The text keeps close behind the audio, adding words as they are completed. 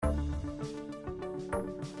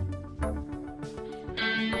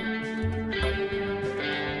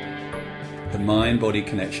Mind Body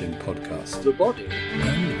Connection podcast. The body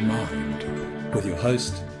and mind. With your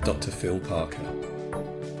host, Dr. Phil Parker.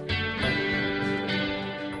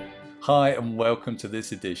 Hi, and welcome to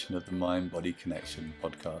this edition of the Mind Body Connection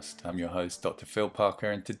podcast. I'm your host, Dr. Phil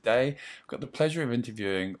Parker, and today I've got the pleasure of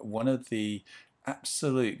interviewing one of the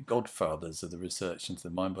absolute godfathers of the research into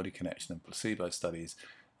the mind body connection and placebo studies,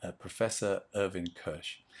 Professor Irvin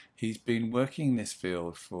Kersh. He's been working in this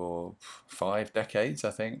field for 5 decades,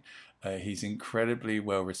 I think. He's incredibly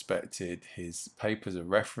well respected. His papers are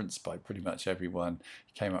referenced by pretty much everyone.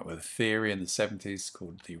 He came up with a theory in the 70s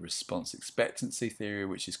called the response expectancy theory,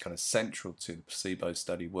 which is kind of central to the placebo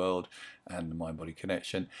study world and the mind body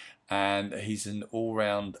connection. And he's an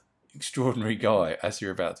all-round extraordinary guy, as you're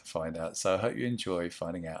about to find out. So I hope you enjoy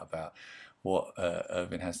finding out about what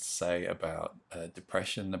Irvin has to say about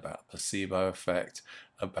depression, about placebo effect,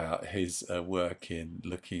 about his work in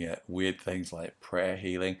looking at weird things like prayer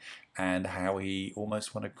healing, and how he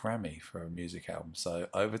almost won a Grammy for a music album. So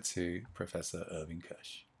over to Professor Irvin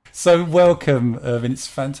Kersh. So welcome, Irvin. It's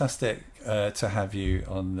fantastic to have you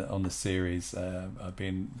on the series. I've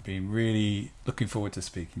been really looking forward to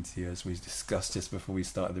speaking to you, as we discussed just before we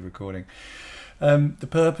started the recording. The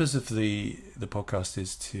purpose of the podcast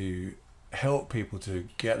is to help people to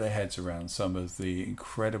get their heads around some of the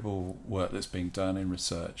incredible work that's being done in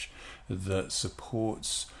research that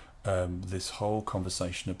supports this whole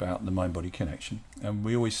conversation about the mind-body connection. And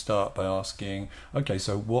we always start by asking, okay,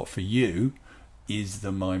 so what for you is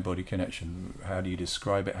the mind-body connection? How do you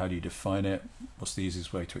describe it? How do you define it? What's the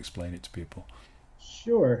easiest way to explain it to people?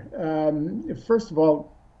 Sure. First of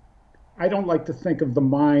all, I don't like to think of the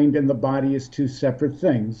mind and the body as two separate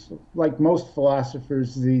things. Like most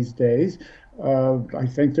philosophers these days, I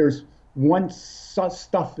think there's one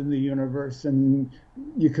stuff in the universe, and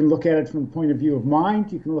you can look at it from the point of view of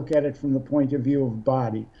mind, you can look at it from the point of view of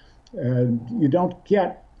body. You don't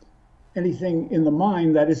get anything in the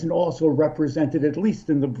mind that isn't also represented, at least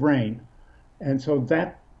in the brain. And so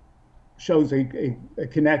that shows a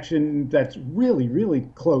connection that's really, really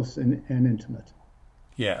close and intimate.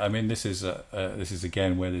 Yeah, I mean, this is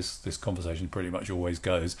again where this conversation pretty much always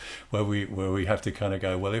goes, where we have to kind of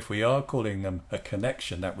go, well, if we are calling them a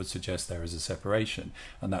connection, that would suggest there is a separation,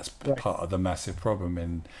 and that's right. Part of the massive problem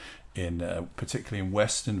in particularly in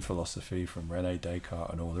Western philosophy, from René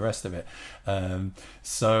Descartes and all the rest of it.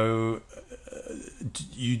 So,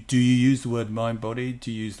 do you use the word mind body?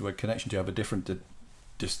 Do you use the word connection? Do you have a different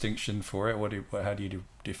distinction for it? How do you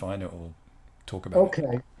define it or talk about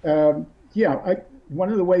it? Okay. One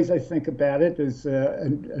of the ways I think about it is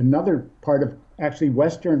another part of actually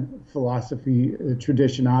Western philosophy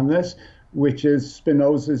tradition on this, which is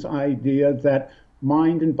Spinoza's idea that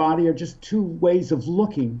mind and body are just two ways of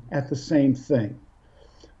looking at the same thing.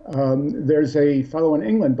 There's a fellow in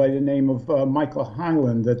England by the name of Michael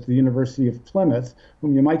Hyland at the University of Plymouth,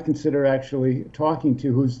 whom you might consider actually talking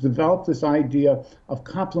to, who's developed this idea of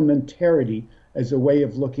complementarity as a way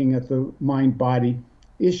of looking at the mind-body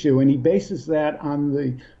issue, and he bases that on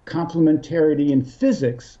the complementarity in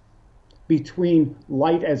physics between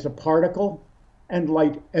light as a particle and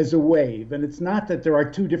light as a wave. And it's not that there are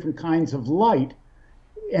two different kinds of light,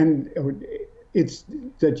 and it's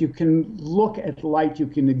that you can look at light, you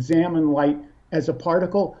can examine light as a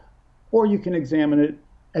particle, or you can examine it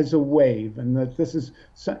as a wave, and that this is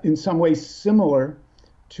in some ways similar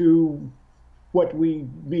to what we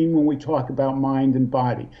mean when we talk about mind and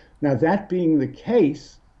body. Now, that being the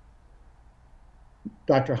case,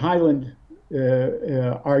 Dr. Hyland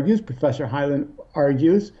Professor Hyland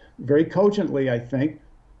argues very cogently, I think,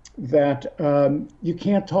 that you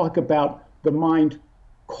can't talk about the mind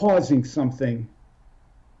causing something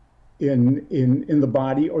in the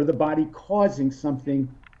body, or the body causing something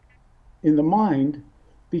in the mind,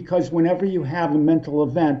 because whenever you have a mental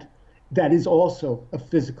event, that is also a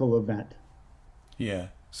physical event. Yeah.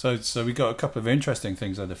 So we got a couple of interesting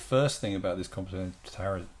things. The first thing about this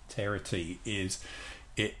complementarity is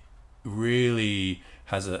it really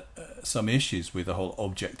has some issues with the whole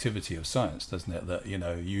objectivity of science, doesn't it? That, you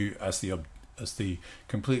know, you as the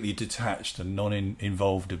completely detached and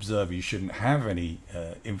non-involved observer, you shouldn't have any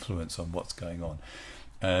influence on what's going on.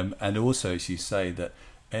 And also, as you say, that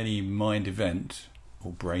any mind event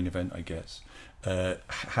or brain event, I guess,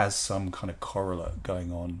 has some kind of correlate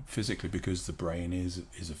going on physically, because the brain is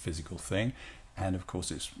a physical thing, and of course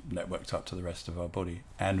it's networked up to the rest of our body,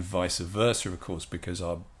 and vice versa, of course, because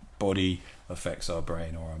our body affects our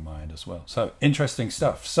brain or our mind as well. So interesting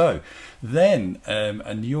stuff. So then, and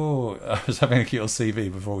I was having a look at your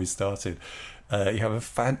CV before we started. You have a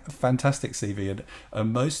fantastic CV,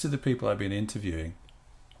 and most of the people I've been interviewing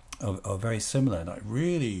are very similar, like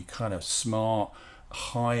really kind of smart,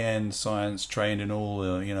 high-end science, trained in all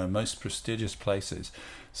the most prestigious places.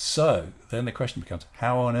 So then the question becomes,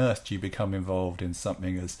 how on earth do you become involved in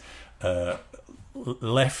something as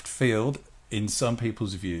left field in some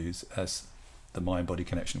people's views as the mind-body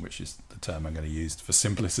connection, which is the term I'm going to use for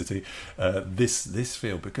simplicity, this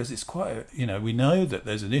field, because it's quite we know that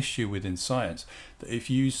there's an issue within science that if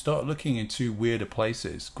you start looking into weirder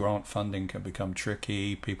places, grant funding can become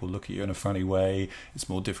tricky, people look at you in a funny way, it's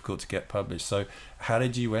more difficult to get published. So how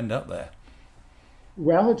did you end up there?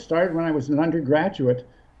 Well, it started when I was an undergraduate,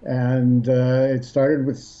 and it started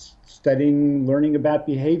with learning about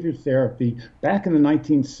behavior therapy back in the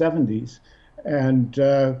 1970s,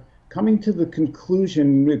 and coming to the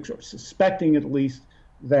conclusion, suspecting at least,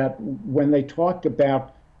 that when they talked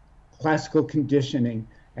about classical conditioning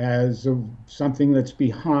as something that's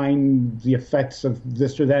behind the effects of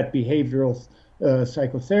this or that behavioral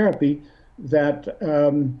psychotherapy, that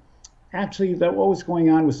actually that what was going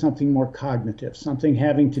on was something more cognitive, something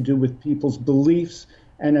having to do with people's beliefs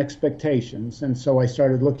and expectations. And so I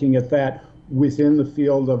started looking at that within the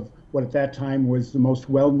field of what at that time was the most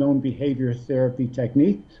well-known behavior therapy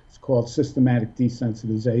technique. It's called systematic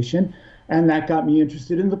desensitization. And that got me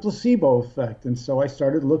interested in the placebo effect. And so I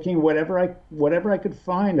started looking whatever I could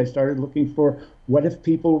find. I started looking for what have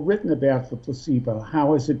people written about the placebo?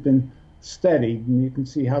 How has it been studied? And you can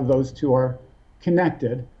see how those two are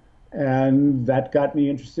connected. And that got me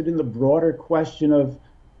interested in the broader question of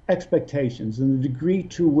expectations and the degree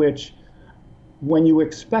to which when you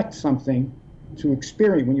expect something to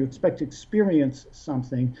experience, when you expect to experience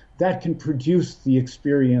something, that can produce the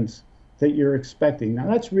experience that you're expecting. Now,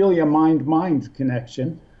 that's really a mind-mind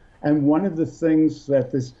connection. And one of the things that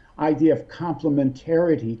this idea of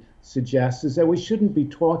complementarity suggests is that we shouldn't be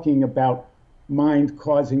talking about mind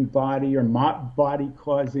causing body or body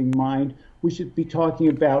causing mind. We should be talking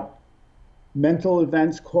about mental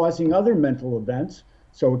events causing other mental events.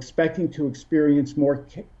 So expecting to experience more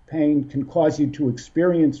pain can cause you to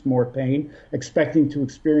experience more pain. Expecting to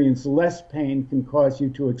experience less pain can cause you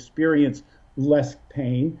to experience less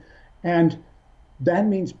pain. And that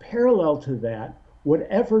means parallel to that,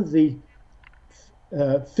 whatever the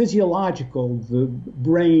physiological, the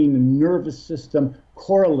brain and nervous system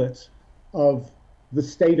correlates of the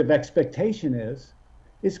state of expectation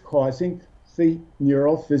is causing the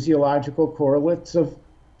neurophysiological correlates of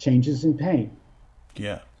changes in pain.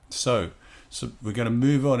 Yeah. So we're going to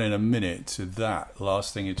move on in a minute to that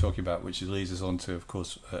last thing you're talking about, which leads us on to, of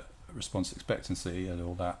course, response expectancy and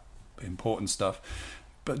all that important stuff.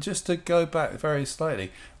 But just to go back very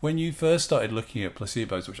slightly, when you first started looking at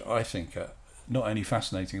placebos, which I think are not only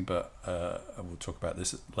fascinating, but we'll talk about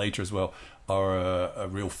this later as well, are a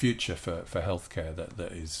real future for healthcare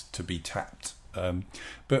that is to be tapped.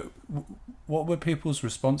 But what were people's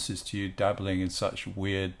responses to you dabbling in such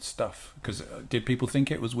weird stuff? Because did people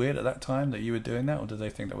think it was weird at that time that you were doing that, or did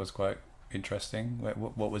they think that was quite interesting?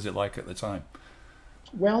 What was it like at the time?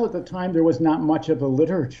 Well, at the time, there was not much of a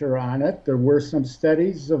literature on it. There were some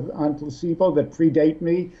studies on placebo that predate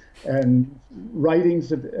me, and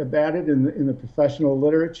writings about it in the professional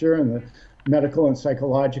literature and the medical and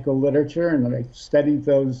psychological literature, and I studied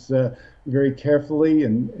those very carefully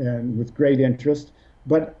and with great interest.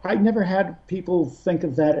 But I never had people think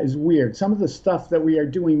of that as weird. Some of the stuff that we are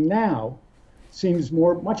doing now seems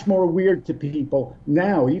much more weird to people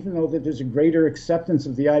now, even though that there's a greater acceptance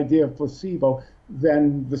of the idea of placebo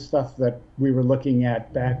than the stuff that we were looking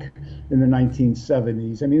at back in the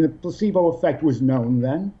 1970s. I mean, the placebo effect was known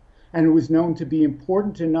then, and it was known to be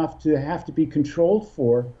important enough to have to be controlled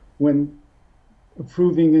for when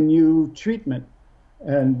approving a new treatment.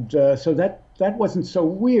 And so that wasn't so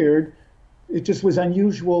weird. It just was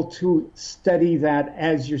unusual to study that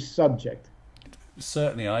as your subject.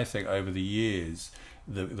 Certainly, I think over the years,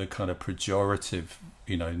 the kind of pejorative,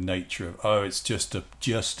 nature of it's just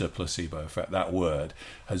a placebo effect. That word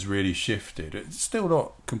has really shifted. It's still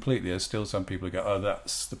not completely. There's still some people who go,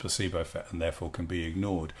 that's the placebo effect, and therefore can be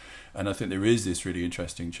ignored. And I think there is this really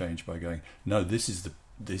interesting change by going, no, this is the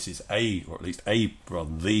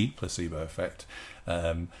placebo effect.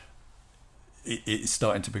 It's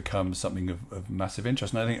starting to become something of massive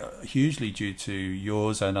interest, and I think hugely due to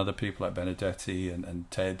yours and other people like Benedetti and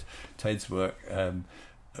Ted's work.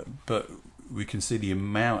 But we can see the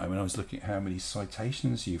amount. I mean, I was looking at how many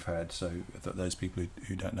citations you've had. So that those people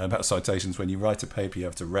who don't know about citations, when you write a paper, you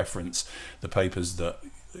have to reference the papers that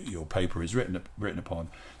your paper is written upon,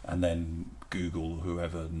 and then Google,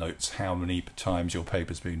 whoever, notes how many times your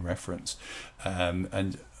paper's been referenced.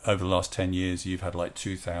 And over the last 10 years, you've had like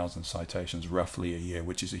 2,000 citations roughly a year,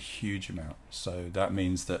 which is a huge amount. So that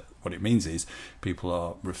means that what it means is people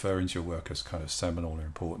are referring to your work as kind of seminal or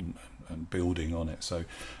important and building on it. So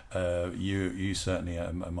you certainly are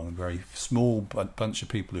among a very small bunch of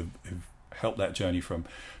people who've helped that journey from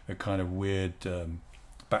a kind of weird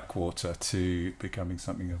backwater to becoming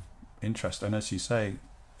something of interest. And as you say,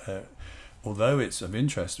 although it's of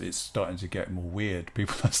interest, it's starting to get more weird.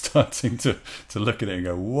 People are starting to look at it and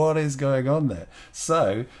go, what is going on there?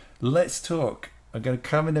 So let's talk. I'm going to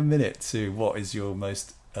come in a minute to what is your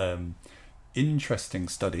most interesting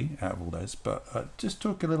study out of all those, but just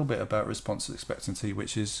talk a little bit about response expectancy,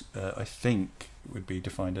 which is, I think, would be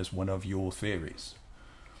defined as one of your theories.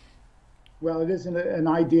 Well, it is an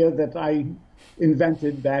idea that I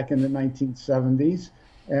invented back in the 1970s.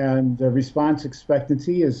 And the response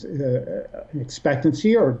expectancy is an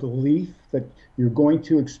expectancy or a belief that you're going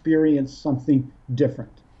to experience something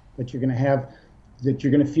different, that you're going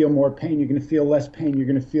to feel more pain, you're going to feel less pain, you're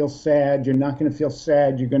going to feel sad, you're not going to feel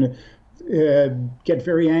sad, you're going to get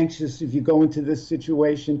very anxious if you go into this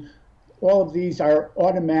situation. All of these are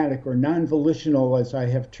automatic or non-volitional, as I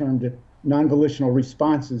have termed it, non-volitional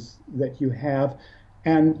responses that you have,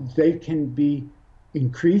 and they can be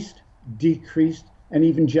increased, decreased, and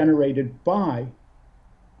even generated by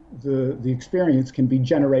the experience can be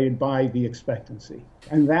generated by the expectancy.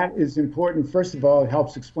 And that is important. First of all, it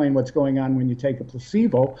helps explain what's going on when you take a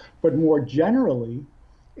placebo, but more generally,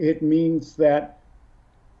 it means that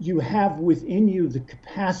you have within you the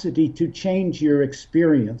capacity to change your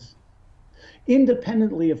experience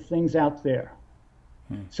independently of things out there.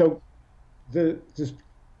 So there's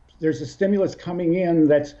a stimulus coming in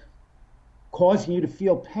that's causing you to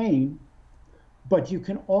feel pain, but you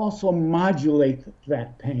can also modulate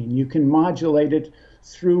that pain. You can modulate it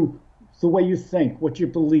through the way you think, what your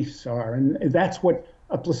beliefs are, and that's what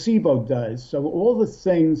a placebo does. So all the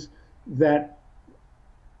things that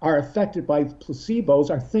are affected by placebos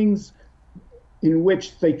are things in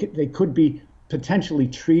which they could be potentially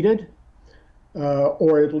treated,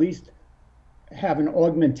 or at least have an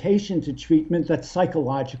augmentation to treatment that's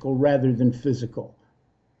psychological rather than physical.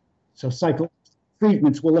 So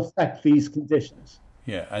treatments will affect these conditions.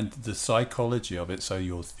 Yeah, and the psychology of it, so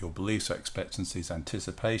your beliefs, expectancies,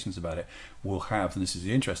 anticipations about it will have, and this is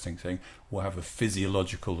the interesting thing, will have a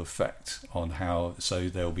physiological effect on how, so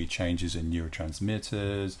there'll be changes in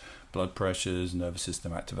neurotransmitters, blood pressures, nervous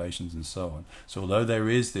system activations, and so on. So although there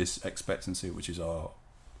is this expectancy, which is our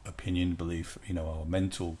opinion, belief, our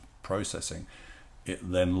mental processing,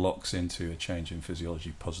 it then locks into a change in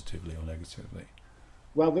physiology positively or negatively.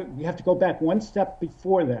 Well, you have to go back one step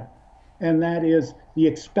before that, and that is the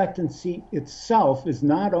expectancy itself is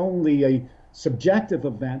not only a subjective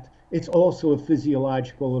event, it's also a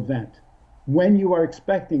physiological event. When you are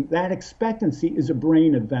expecting, that expectancy is a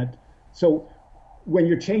brain event. So when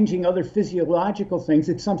you're changing other physiological things,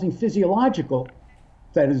 it's something physiological,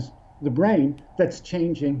 that is the brain, that's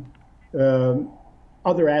changing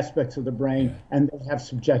other aspects of the brain, and they have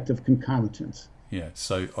subjective concomitants. Yeah,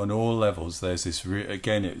 so on all levels, there's this,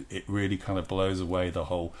 again, it really kind of blows away the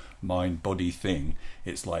whole mind-body thing.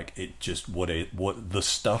 It's like, what the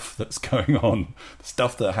stuff that's going on, the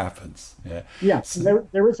stuff that happens. Yeah, yeah. So,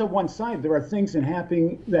 there is a one side. There are things that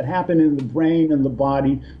happen in the brain and the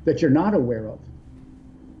body that you're not aware of.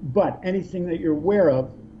 But anything that you're aware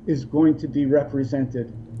of is going to be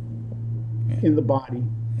represented in the body,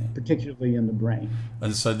 particularly in the brain.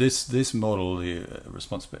 And so this model, the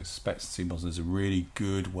response expectancy model, is a really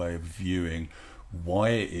good way of viewing why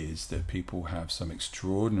it is that people have some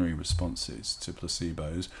extraordinary responses to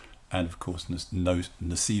placebos, and of course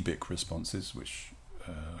noceboic responses, which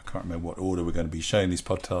I can't remember what order we're going to be showing these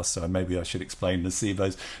podcasts, so maybe I should explain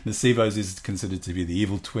nocebos. Nocebos is considered to be the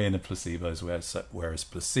evil twin of placebos, whereas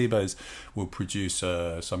placebos will produce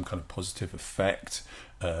some kind of positive effect,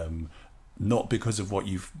 not because of what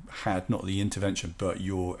you've had, not the intervention, but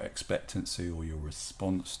your expectancy or your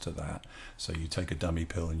response to that. So you take a dummy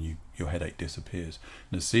pill and your headache disappears.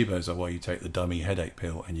 Nocebos are why you take the dummy headache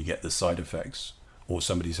pill and you get the side effects. Or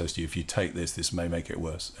somebody says to you, if you take this may make it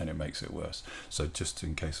worse, and it makes it worse. So just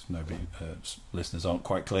in case listeners aren't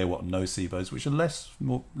quite clear what nocebos, which are less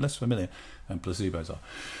familiar, and placebos are.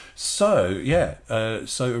 So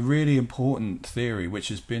so a really important theory, which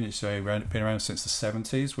has been around since the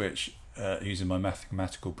 70s, which using my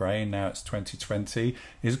mathematical brain, now it's 2020,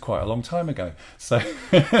 is quite a long time ago. So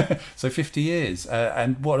 50 years.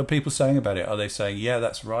 And what are people saying about it? Are they saying, yeah,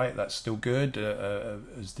 that's right, that's still good,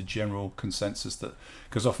 as the general consensus? That,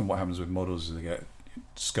 because often what happens with models is they get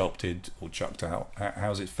sculpted or chucked out.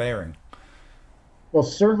 How's it faring? Well,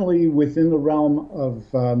 certainly within the realm of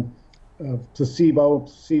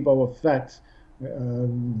placebo effects,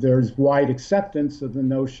 there's wide acceptance of the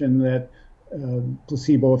notion that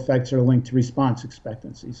placebo effects are linked to response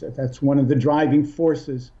expectancies. That's one of the driving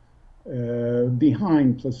forces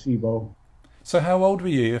behind placebo. So how old were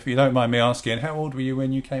you, if you don't mind me asking, how old were you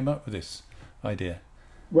when you came up with this idea?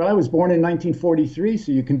 Well, I was born in 1943,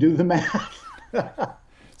 so you can do the math.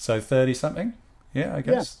 So 30 something? Yeah, I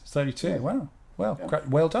guess. Yeah. 32. Yeah. Wow. Well, yeah.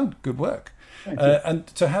 Well done. Good work. And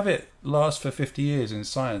to have it last for 50 years in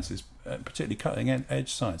science is, particularly cutting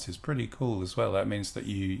edge science, is pretty cool as well. That means that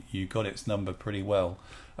you got its number pretty well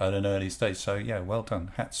at an early stage. So yeah, well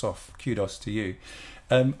done. Hats off. Kudos to you.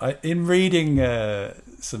 In reading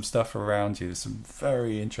some stuff around you, some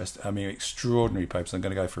very interesting, extraordinary papers. I'm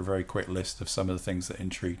going to go for a very quick list of some of the things that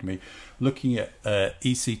intrigued me. Looking at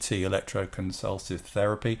ECT, electroconvulsive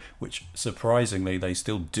therapy, which surprisingly they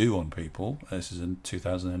still do on people. This is a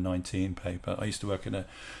 2019 paper. I used to work in a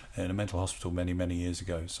mental hospital many years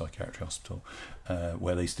ago, psychiatric hospital,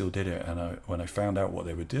 where they still did it. And when I found out what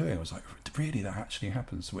they were doing, I was like, really, that actually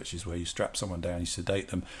happens? Which is where you strap someone down, you sedate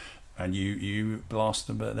them, and you blast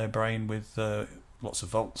them at their brain with lots of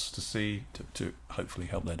volts to hopefully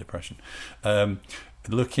help their depression.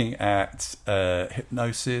 Looking at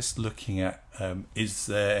hypnosis, looking at is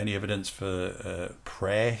there any evidence for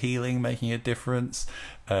prayer healing making a difference?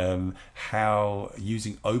 How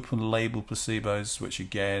using open label placebos, which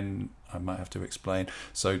again I might have to explain.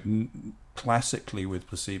 So classically with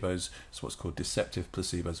placebos, it's what's called deceptive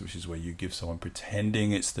placebos, which is where you give someone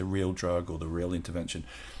pretending it's the real drug or the real intervention.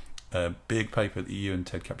 A big paper that you and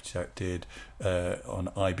Ted Kapiciak did on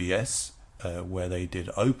IBS, where they did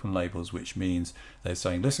open labels, which means they're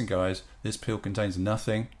saying, listen guys, this pill contains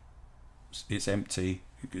nothing, it's empty,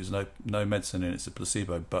 there's no medicine in it, it's a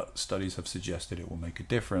placebo, but studies have suggested it will make a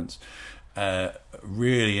difference.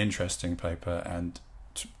 Really interesting paper, and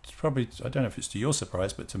probably, I don't know if it's to your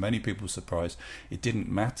surprise, but to many people's surprise, it didn't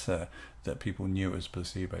matter that people knew it was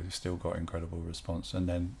placebo, they still got incredible response. And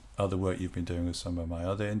then other work you've been doing with some of my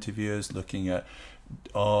other interviewers, looking at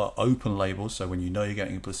our open labels, so when you know you're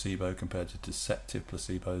getting a placebo compared to deceptive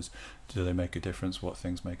placebos, do they make a difference? What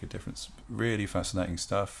things make a difference? Really fascinating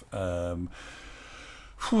stuff.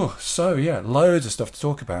 So yeah, loads of stuff to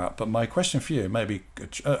talk about. But my question for you, maybe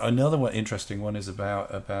another one, interesting one, is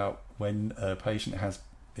about when a patient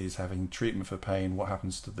is having treatment for pain, what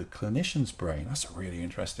happens to the clinician's brain? That's a really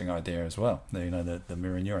interesting idea as well. The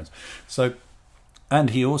mirror neurons. So.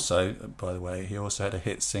 And he also, by the way, had a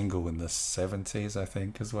hit single in the 70s, I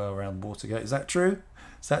think, as well, around Watergate. Is that true?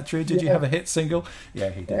 Did you have a hit single? Yeah,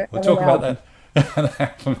 he did. We'll talk about that.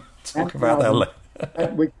 Talk about that later.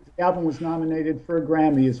 The album was nominated for a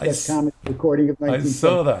Grammy as Best Comic Recording of 1970. I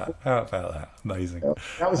saw that. How about that? Amazing. So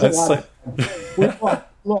that was a lot of fun.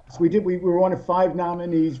 We were one of 5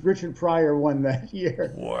 nominees. Richard Pryor won that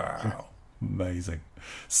year. Wow. Amazing.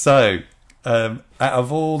 So, out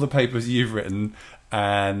of all the papers you've written,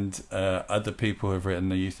 and other people who have written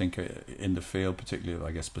that you think are in the field, particularly,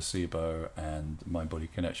 I guess, placebo and mind-body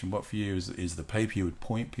connection, what for you is the paper you would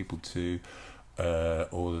point people to,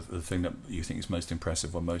 or the thing that you think is most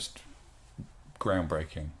impressive or most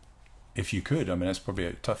groundbreaking? If you could, that's probably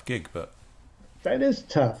a tough gig, but... That is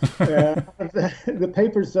tough. The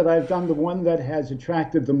papers that I've done, the one that has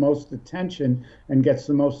attracted the most attention and gets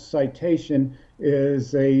the most citation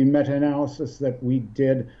is a meta-analysis that we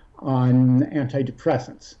did on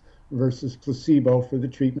antidepressants versus placebo for the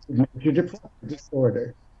treatment of major depressive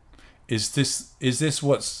disorder. Is this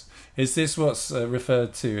what's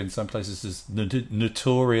referred to in some places as the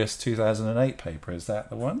notorious 2008 paper? Is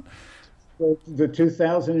that the one? The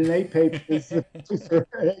 2008 paper is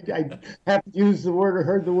I haven't used the word or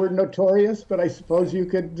heard the word notorious, but I suppose you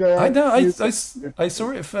could. I know. I saw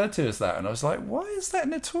it referred to as that, and I was like, "Why is that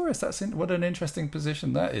notorious? What an interesting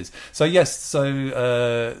position that is." So yes.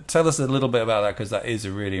 So tell us a little bit about that, because that is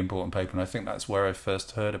a really important paper, and I think that's where I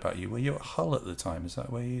first heard about you. Were you at Hull at the time? Is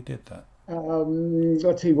that where you did that?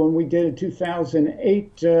 Let's see. When we did it,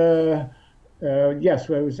 2008. Yes,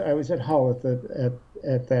 I was at Hull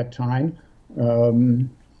at that time.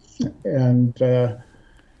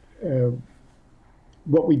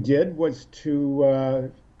 What we did was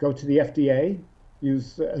to go to the FDA,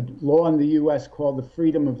 use a law in the U.S. called the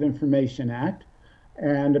Freedom of Information Act,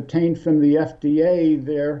 and obtain from the FDA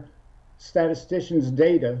their statisticians'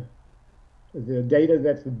 data, the data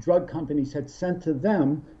that the drug companies had sent to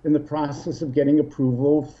them in the process of getting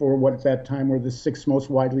approval for what at that time were the 6 most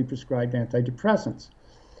widely prescribed antidepressants.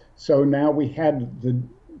 So now we had the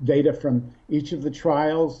data from each of the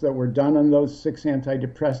trials that were done on those 6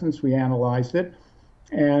 antidepressants. We analyzed it,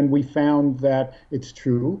 And we found that it's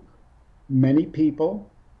true. Many people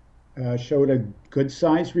showed a good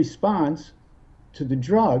sized response to the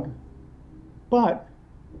drug, but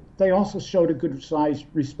they also showed a good sized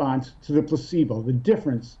response to the placebo. The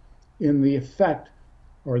difference in the effect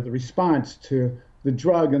or the response to the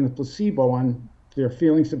drug and the placebo on their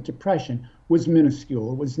feelings of depression was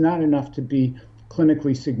minuscule. It was not enough to be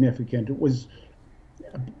clinically significant. It was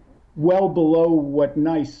well below what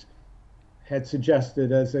NICE had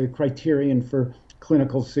suggested as a criterion for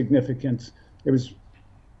clinical significance. It was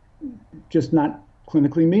just not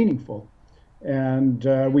clinically meaningful. And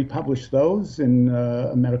we published those in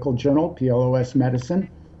a medical journal, PLOS Medicine.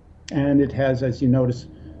 And it has, as you notice,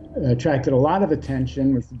 attracted a lot of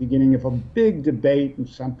attention. It was the beginning of a big debate, and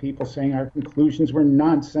some people saying our conclusions were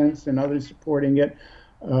nonsense and others supporting it.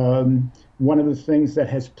 One of the things that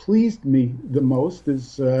has pleased me the most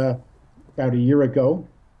is about a year ago,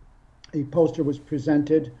 a poster was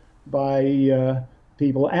presented by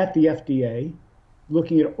people at the FDA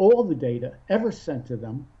looking at all the data ever sent to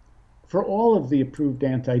them for all of the approved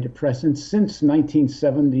antidepressants since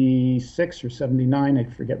 1976 or 79, I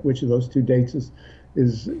forget which of those two dates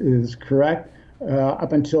is correct,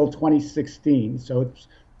 up until 2016. So it's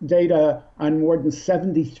data on more than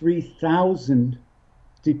 73,000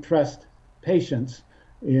 depressed patients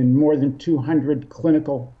in more than 200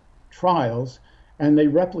 clinical trials, and they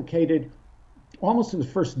replicated almost to the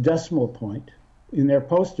first decimal point. In their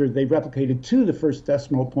poster, they replicated to the first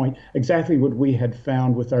decimal point exactly what we had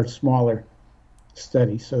found with our smaller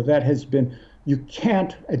study. So that has been, you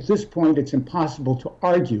can't, at this point, it's impossible to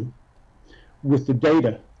argue with the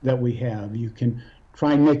data that we have. You can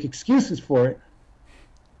try and make excuses for it.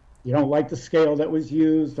 You don't like the scale that was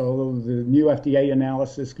used, although the new FDA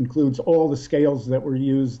analysis concludes all the scales that were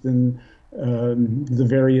used in the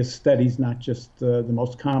various studies, not just the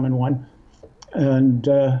most common one. And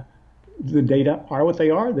the data are what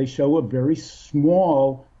they are. They show a very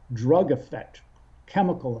small drug effect,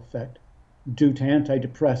 chemical effect, due to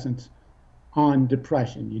antidepressants on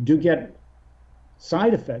depression. You do get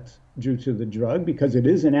side effects due to the drug because it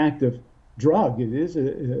is an active drug. It is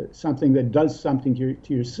something that does something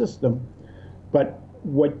to your system. But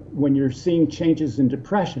when you're seeing changes in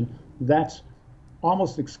depression, that's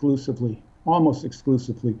almost exclusively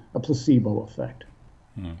a placebo effect.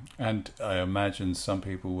 And I imagine some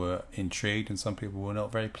people were intrigued and some people were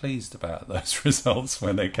not very pleased about those results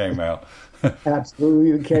when they came out.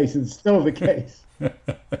 Absolutely the case. It's still the case.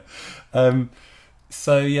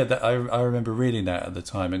 So yeah, I remember reading that at the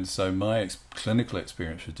time, and so my clinical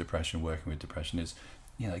experience with depression, working with depression, is,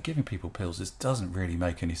 giving people pills, this doesn't really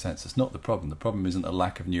make any sense. It's not the problem. The problem isn't a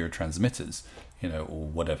lack of neurotransmitters, or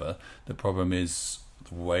whatever. The problem is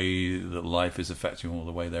the way that life is affecting them, or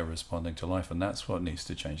the way they're responding to life, and that's what needs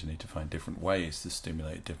to change. They need to find different ways to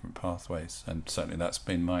stimulate different pathways, and certainly that's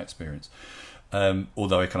been my experience.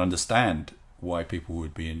 Although I can understand why people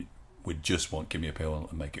would just want, give me a pill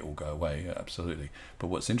and make it all go away, absolutely. But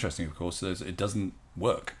what's interesting, of course, is it doesn't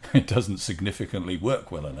work. It doesn't significantly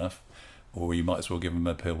work well enough, or you might as well give them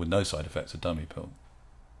a pill with no side effects, a dummy pill.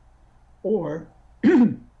 Or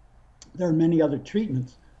there are many other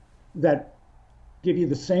treatments that give you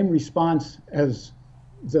the same response as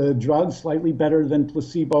the drug, slightly better than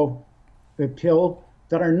placebo, the pill,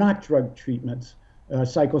 that are not drug treatments.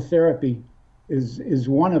 Psychotherapy is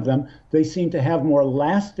one of them. They seem to have more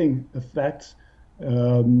lasting effects.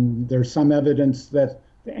 There's some evidence that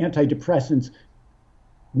the antidepressants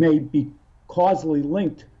may be causally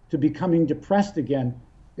linked to becoming depressed again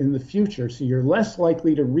in the future. So you're less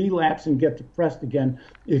likely to relapse and get depressed again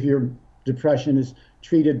if your depression is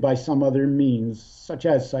treated by some other means, such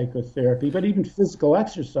as psychotherapy. But even physical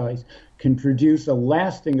exercise can produce a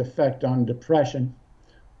lasting effect on depression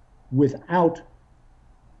without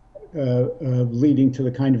leading to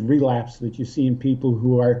the kind of relapse that you see in people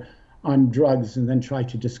who are on drugs and then try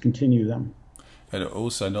to discontinue them. And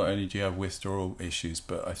also, not only do you have withdrawal issues,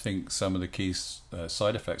 but I think some of the key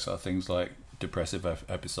side effects are things like depressive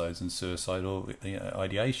episodes and suicidal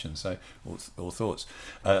ideation, so or thoughts.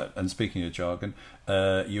 And speaking of jargon,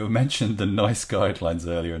 you mentioned the NICE guidelines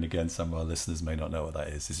earlier, and again, some of our listeners may not know what that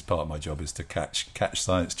is. This is part of my job, is to catch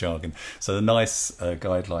science jargon. So the NICE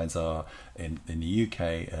guidelines are in the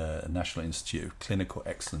UK, National Institute of Clinical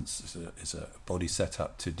Excellence is a body set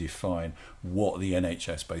up to define what the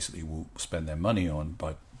NHS basically will spend their money on.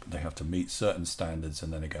 They have to meet certain standards,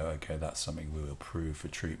 and then they go, okay, that's something we will approve for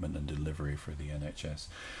treatment and delivery for the NHS.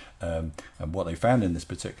 And what they found in this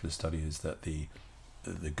particular study is that the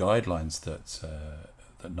guidelines that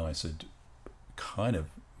NICE had kind of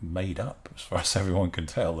made up, as far as everyone can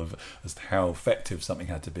tell, as to how effective something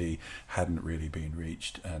had to be, hadn't really been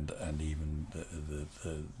reached, and even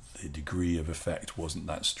the degree of effect wasn't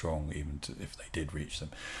that strong, even if they did reach them.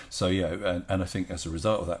 So yeah, and I think as a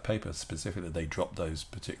result of that paper specifically, they dropped those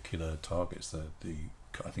particular targets.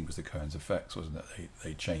 I think it was the Cohen's effects, wasn't it?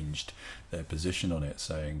 They changed their position on it,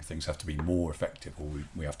 saying things have to be more effective, or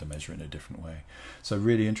we have to measure it in a different way. So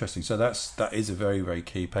really interesting. So that is a very, very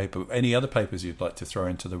key paper. Any other papers you'd like to throw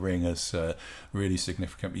into the ring as really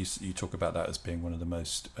significant? You talk about that as being one of the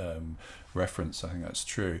most referenced. I think that's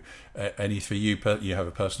true. Any for you? You have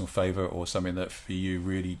a personal favourite, or something that for you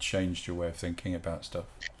really changed your way of thinking about stuff?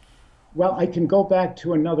 Well, I can go back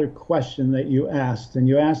to another question that you asked, and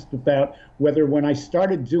you asked about whether when I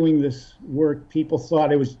started doing this work, people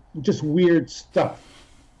thought it was just weird stuff.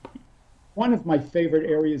 One of my favorite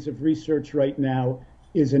areas of research right now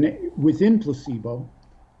is within placebo,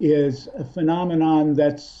 is a phenomenon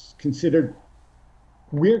that's considered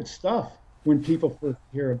weird stuff when people first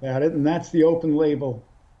hear about it, and that's the open label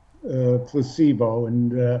placebo.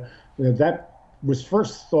 And that was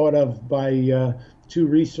first thought of by two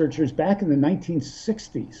researchers back in the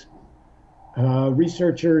 1960s,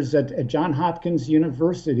 researchers at Johns Hopkins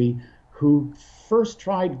University, who first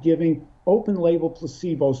tried giving open label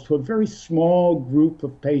placebos to a very small group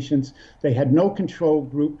of patients. They had no control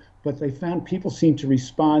group, but they found people seemed to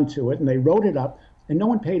respond to it, and they wrote it up, and no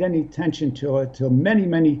one paid any attention to it till many,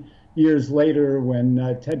 many years later, when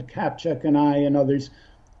Ted Kapchuk and I and others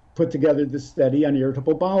put together this study on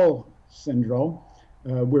irritable bowel syndrome,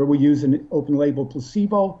 where we use an open label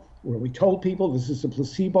placebo, where we told people this is a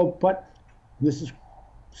placebo, but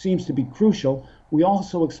seems to be crucial. We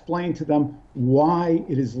also explained to them why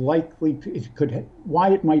it is likely why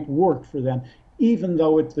it might work for them, even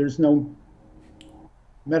though there's no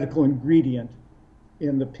medical ingredient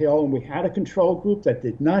in the pill. And we had a control group that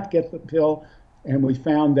did not get the pill, and we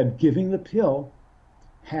found that giving the pill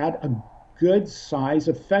had a good size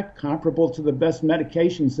effect comparable to the best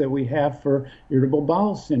medications that we have for irritable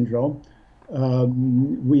bowel syndrome.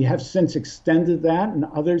 We have since extended that, and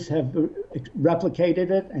others have replicated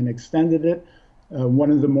it and extended it.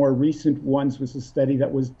 One of the more recent ones was a study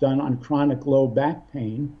that was done on chronic low back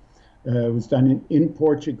pain. It was done in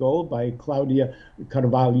Portugal by Claudia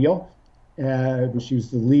Carvalho. She was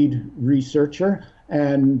the lead researcher.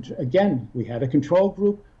 And again, we had a control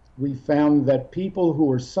group. We found that people who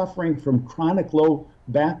were suffering from chronic low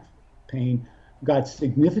back pain got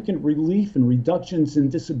significant relief and reductions in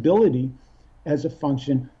disability as a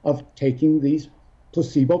function of taking these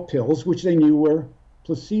placebo pills, which they knew were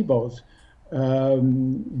placebos.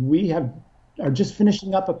 We are just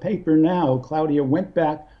finishing up a paper now. Claudia went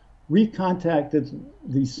back, recontacted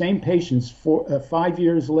these same patients 5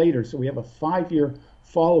 years later. So we have a 5-year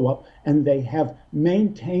follow-up, and they have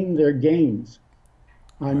maintained their gains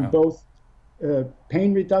on both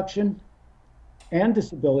pain reduction and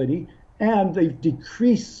disability, and they've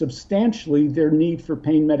decreased substantially their need for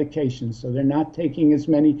pain medications. So they're not taking as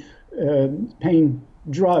many pain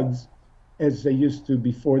drugs as they used to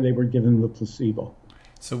before they were given the placebo.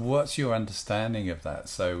 So what's your understanding of that?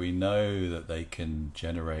 So we know that they can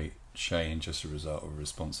generate change as a result of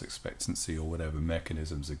response expectancy or whatever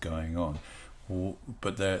mechanisms are going on.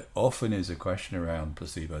 But there often is a question around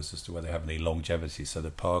placebos as to whether they have any longevity. So the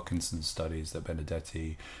Parkinson's studies that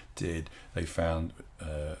Benedetti did, they found,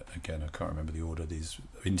 again, I can't remember the order these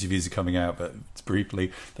interviews are coming out, but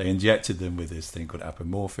briefly, they injected them with this thing called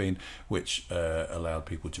apomorphine, which allowed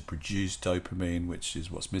people to produce dopamine, which is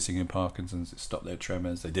what's missing in Parkinson's. It stopped their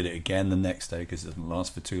tremors. They did it again the next day because it doesn't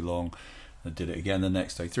last for too long. They did it again the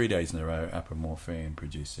next day, 3 days in a row, apomorphine,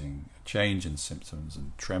 producing a change in symptoms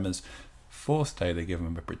and tremors. Fourth day, they give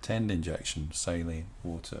them a pretend injection, saline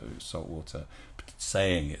water, salt water,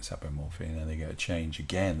 saying it's apomorphine, and they get a change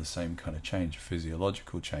again, the same kind of change, a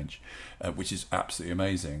physiological change, which is absolutely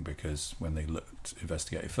amazing, because when they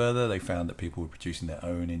investigated further, they found that people were producing their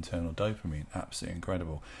own internal dopamine. Absolutely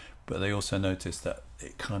incredible. But they also noticed that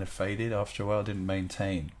it kind of faded after a while, didn't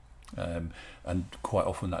maintain. And quite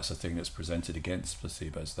often that's the thing that's presented against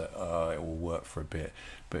placebos, that it will work for a bit,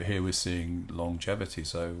 but here we're seeing longevity.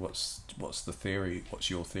 So what's the theory? What's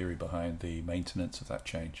your theory behind the maintenance of that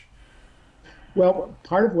change? Well,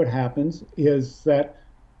 part of what happens is that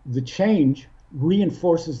the change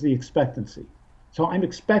reinforces the expectancy. So I'm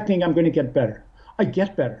expecting I'm going to get better. I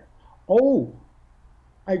get better. Oh,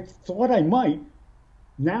 I thought I might.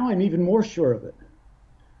 Now I'm even more sure of it.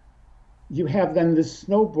 You have then this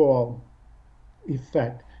snowball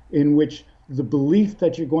effect in which the belief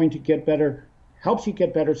that you're going to get better helps you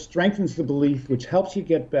get better, strengthens the belief, which helps you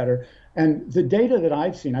get better. And the data that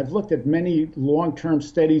I've seen, I've looked at many long-term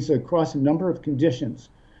studies across a number of conditions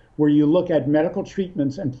where you look at medical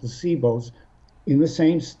treatments and placebos in the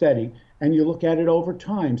same study, and you look at it over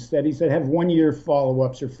time, studies that have 1 year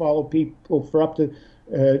follow-ups or follow people for up to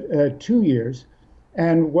 2 years.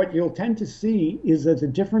 And what you'll tend to see is that the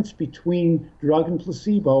difference between drug and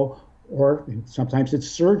placebo, or sometimes it's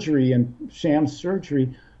surgery and sham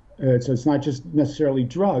surgery, so it's not just necessarily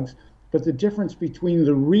drugs, but the difference between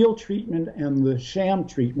the real treatment and the sham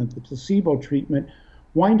treatment, the placebo treatment,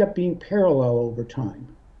 wind up being parallel over time.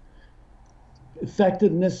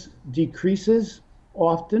 Effectiveness decreases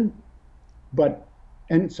often,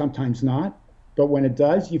 and sometimes not, but when it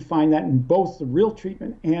does, you find that in both the real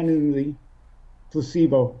treatment and in the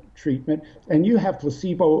placebo treatment. And you have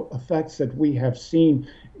placebo effects that we have seen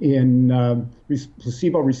in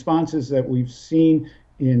placebo responses that we've seen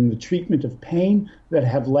in the treatment of pain that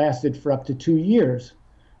have lasted for up to 2 years.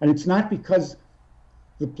 And it's not because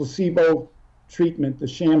the placebo treatment, the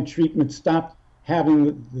sham treatment, stopped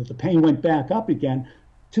having the pain went back up again.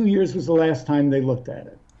 2 years was the last time they looked at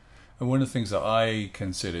it. And one of the things that I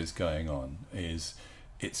consider is going on is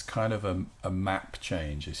it's kind of a map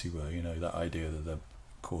change, as you will. You know, that idea that the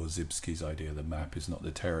Korzybski's idea, the map is not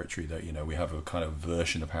the territory, that, you know, we have a kind of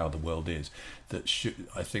version of how the world is.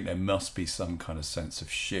 I think there must be some kind of sense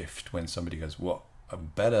of shift when somebody goes, "What?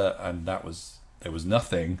 I'm better," and there was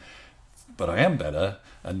nothing, but I am better,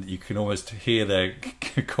 and you can almost hear their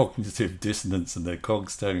cognitive dissonance and their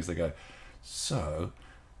cogs turning as they go, "So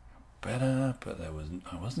better, but I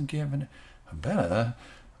wasn't given it. I'm better.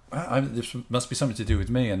 This must be something to do with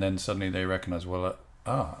me." And then suddenly they recognize, well,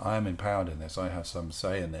 I am empowered in this. I have some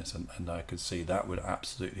say in this, and I could see that would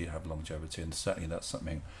absolutely have longevity. And certainly that's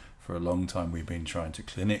something for a long time we've been trying to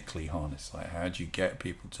clinically harness. Like, how do you get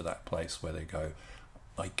people to that place where they go,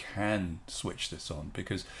 I can switch this on?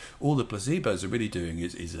 Because all the placebos are really doing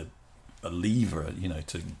is a lever, you know,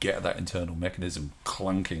 to get that internal mechanism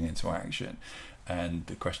clunking into action. And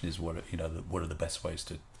the question is, what are the best ways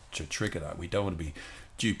to trigger that? We don't want to be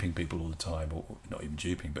duping people all the time, or not even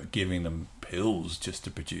duping, but giving them pills just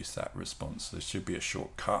to produce that response. There should be a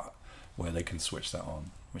shortcut where they can switch that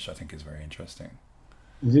on, which I think is very interesting.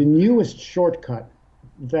 The newest shortcut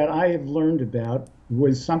that I have learned about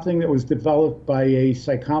was something that was developed by a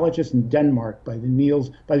psychologist in Denmark by the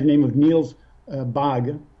name of Niels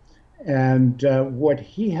Bagge. And what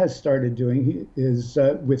he has started doing is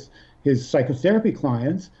with his psychotherapy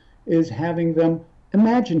clients is having them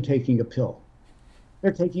imagine taking a pill.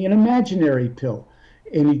 They're taking an imaginary pill.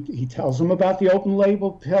 And he tells them about the open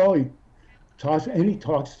label pill. He talks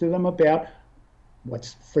to them about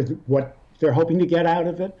what they're hoping to get out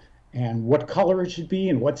of it, and what color it should be,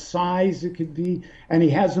 and what size it could be. And he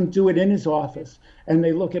has them do it in his office. And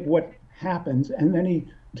they look at what happens. And then he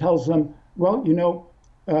tells them, well,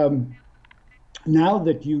 now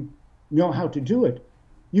that you know how to do it,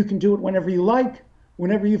 you can do it whenever you like.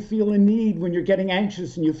 Whenever you feel a need, when you're getting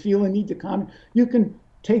anxious and you feel a need to calm, you can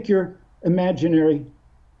take your imaginary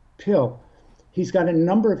pill. He's got a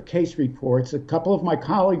number of case reports. A couple of my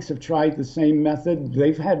colleagues have tried the same method.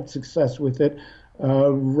 They've had success with it.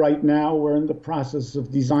 Right now, we're in the process of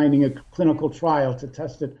designing a clinical trial to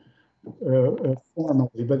test it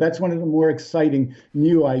formally, but that's one of the more exciting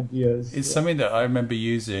new ideas. It's something that I remember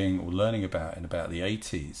using or learning about in about the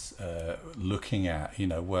 80s, looking at,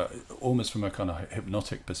 almost from a kind of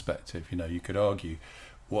hypnotic perspective. You could argue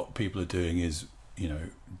what people are doing is,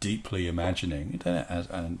 deeply imagining,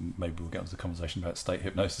 and maybe we'll get into the conversation about state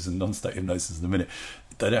hypnosis and non-state hypnosis in a minute.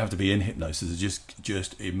 They don't have to be in hypnosis,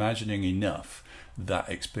 just imagining enough that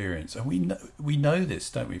experience. And we know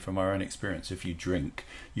this, don't we, from our own experience. If you drink,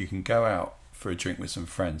 you can go out for a drink with some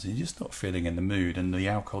friends and you're just not feeling in the mood, and the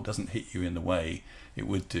alcohol doesn't hit you in the way it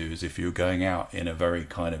would do as if you were going out in a very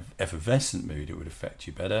kind of effervescent mood. It would affect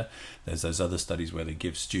you better. There's those other studies where they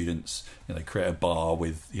give students, they create a bar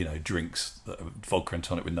with drinks, vodka and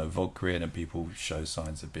tonic with no vodka in, and people show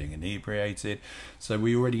signs of being inebriated. So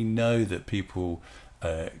we already know that people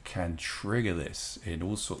can trigger this in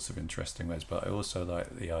all sorts of interesting ways. But I also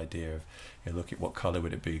like the idea of look at what colour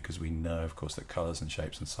would it be, because we know, of course, that colours and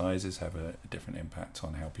shapes and sizes have a different impact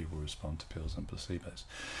on how people respond to pills and placebos.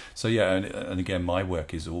 So and again, my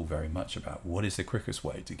work is all very much about what is the quickest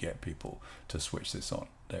way to get people to switch this on.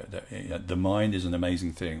 The mind is an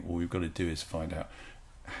amazing thing. All we've got to do is find out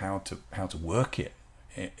how to work it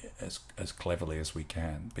as cleverly as we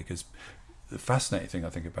can, because the fascinating thing I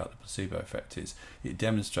think about the placebo effect is it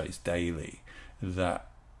demonstrates daily that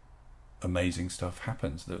amazing stuff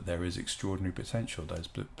happens, that there is extraordinary potential. Those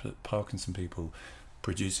Parkinson people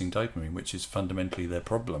producing dopamine, which is fundamentally their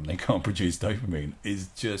problem. They can't produce dopamine, is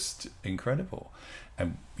just incredible.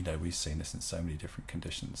 And we've seen this in so many different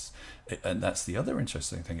conditions. And that's the other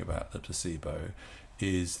interesting thing about the placebo,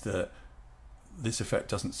 is that this effect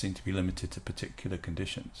doesn't seem to be limited to particular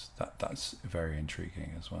conditions. That's very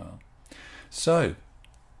intriguing as well. So,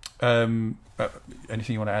 anything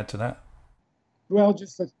you want to add to that? Well,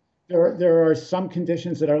 just that there are some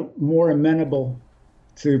conditions that are more amenable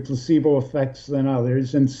to placebo effects than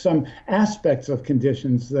others, and some aspects of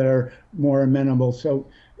conditions that are more amenable. So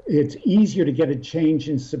it's easier to get a change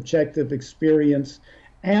in subjective experience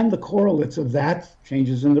and the correlates of that,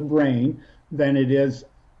 changes in the brain, than it is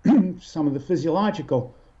some of the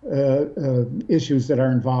physiological issues that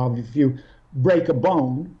are involved. If you break a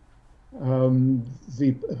bone,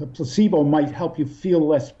 the placebo might help you feel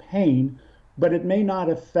less pain, but it may not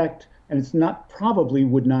affect, and it's not probably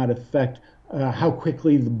would not affect how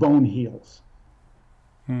quickly the bone heals.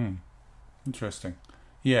 Interesting.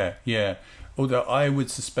 Yeah. Although I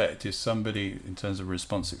would suspect, if somebody, in terms of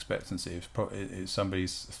response expectancy, if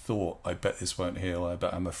somebody's thought, I bet this won't heal, I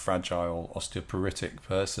bet I'm a fragile osteoporotic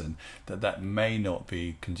person, that may not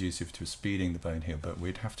be conducive to speeding the bone heal, but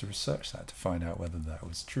we'd have to research that to find out whether that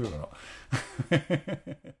was true or not.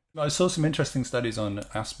 I saw some interesting studies on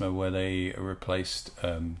asthma where they replaced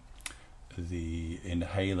the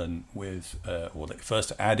inhalant with, or they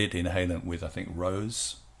first added inhalant with, I think,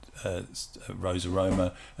 rose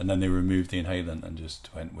aroma, and then they removed the inhalant and just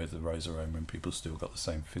went with the rose aroma, and people still got the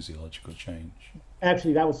same physiological change.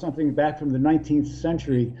 Actually, that was something back from the 19th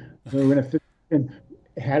century when a physician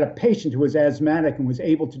had a patient who was asthmatic and was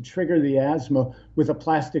able to trigger the asthma with a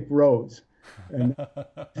plastic rose. And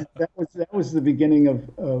that was the beginning of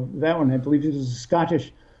that one. I believe it was a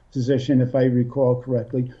Scottish physician, if I recall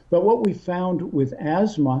correctly. But what we found with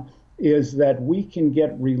asthma is that we can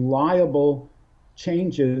get reliable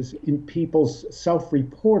changes in people's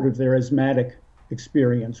self-report of their asthmatic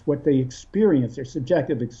experience, what they experience, their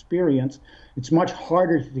subjective experience. It's much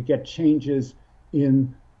harder to get changes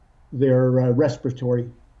in their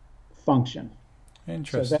respiratory function.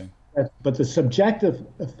 Interesting. So but the subjective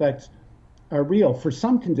effects are real. For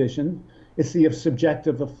some conditions, it's the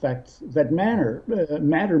subjective effects that matter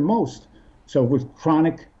most. So with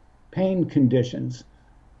chronic pain conditions,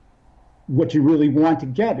 what you really want to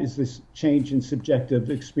get is this change in subjective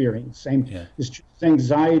experience. Same as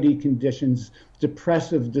anxiety conditions,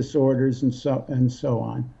 depressive disorders, and so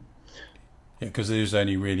on. Yeah, because there's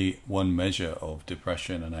only really one measure of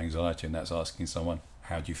depression and anxiety, and that's asking someone,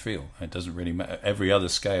 how do you feel? And it doesn't really matter. Every other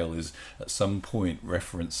scale is at some point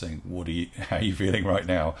referencing how are you feeling right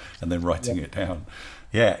now, and then writing it down.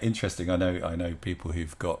 Yeah, interesting. I know people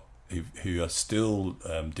who are still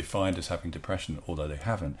defined as having depression, although they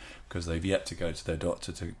haven't, because they've yet to go to their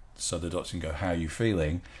doctor so the doctor can go, how are you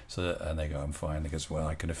feeling? And they go, I'm fine. They go, well,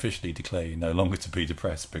 I can officially declare you no longer to be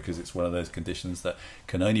depressed, because it's one of those conditions that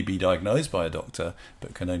can only be diagnosed by a doctor,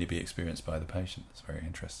 but can only be experienced by the patient. It's very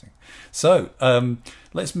interesting. So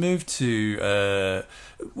let's move to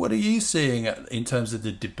what are you seeing in terms of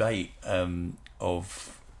the debate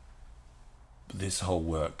of this whole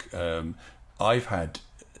work? I've had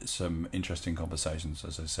some interesting conversations,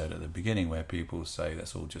 as I said at the beginning, where people say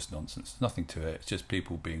that's all just nonsense, nothing to it, it's just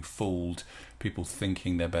people being fooled, people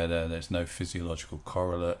thinking they're better, there's no physiological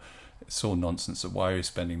correlate, it's all nonsense. Why are you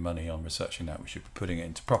spending money on researching that? We should be putting it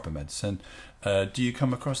into proper medicine. Do you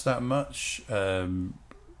come across that much?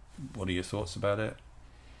 What are your thoughts about it?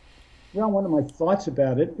 Well, one of my thoughts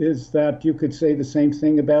about it is that you could say the same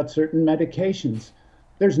thing about certain medications.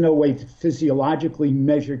 There's no way to physiologically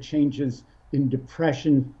measure changes in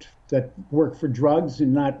depression that work for drugs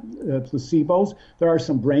and not placebos. There are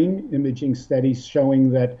some brain imaging studies showing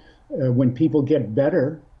that when people get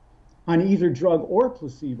better on either drug or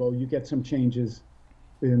placebo, you get some changes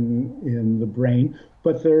in the brain,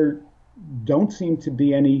 but there don't seem to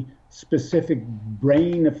be any specific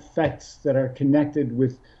brain effects that are connected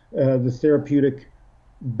with the therapeutic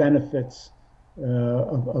benefits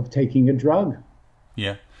of taking a drug.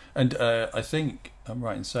 Yeah. And I think I'm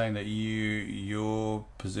right in saying that your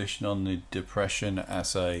position on the depression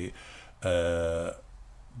as a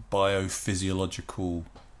biophysiological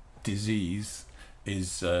disease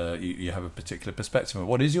is you have a particular perspective.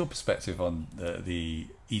 What is your perspective on the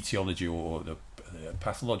etiology or the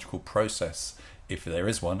pathological process, if there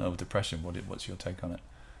is one, of depression? What's your take on it?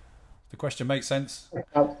 The question makes sense?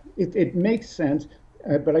 It makes sense,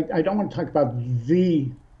 but I don't want to talk about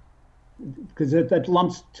because that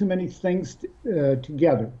lumps too many things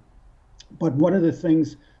together. But one of the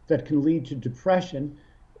things that can lead to depression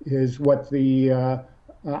is what the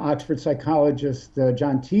Oxford psychologist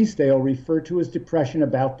John Teasdale referred to as depression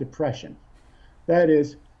about depression. That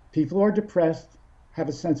is, people who are depressed have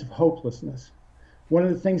a sense of hopelessness. One of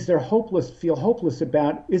the things feel hopeless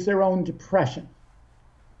about is their own depression.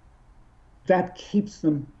 That keeps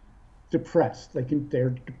them depressed. They're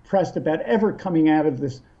depressed about ever coming out of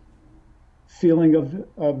this feeling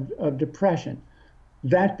of depression.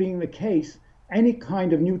 That being the case, any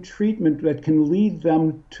kind of new treatment that can lead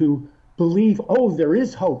them to believe, oh, there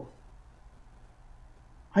is hope.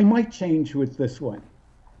 I might change with this one.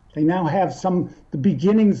 They now have the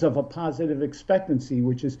beginnings of a positive expectancy,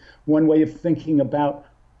 which is one way of thinking about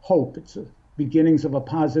hope. It's the beginnings of a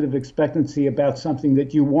positive expectancy about something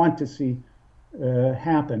that you want to see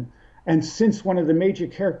happen. And since one of the major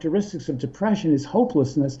characteristics of depression is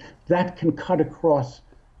hopelessness, that can cut across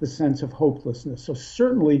the sense of hopelessness. So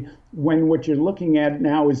certainly when what you're looking at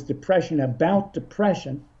now is depression about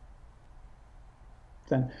depression,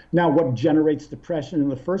 then now what generates depression in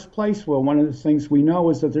the first place? Well, one of the things we know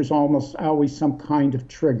is that there's almost always some kind of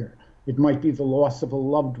trigger. It might be the loss of a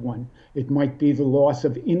loved one. It might be the loss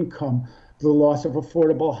of income, the loss of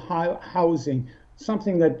affordable housing,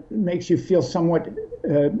 something that makes you feel somewhat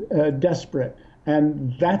desperate.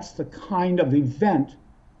 And that's the kind of event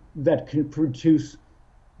that can produce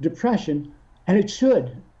depression, and it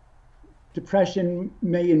should. Depression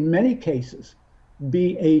may, in many cases,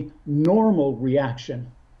 be a normal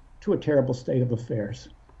reaction to a terrible state of affairs.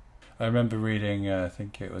 I remember reading, I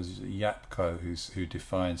think it was Yapko, who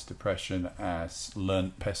defines depression as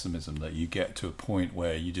learned pessimism, that you get to a point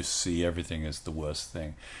where you just see everything as the worst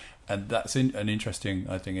thing. And that's an interesting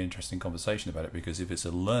conversation about it, because if it's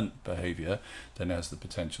a learnt behavior, then it has the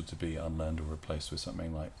potential to be unlearned or replaced with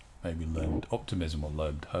something like maybe learned optimism or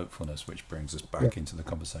learned hopefulness, which brings us back into the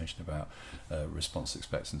conversation about response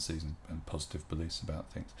expectancies and positive beliefs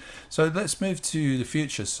about things. So let's move to the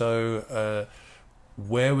future. So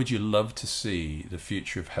where would you love to see the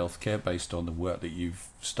future of healthcare based on the work that you've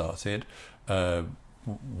started?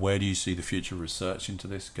 Where do you see the future research into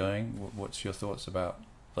this going? What's your thoughts about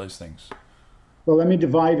those things? Well, let me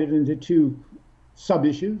divide it into two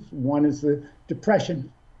sub-issues. One is the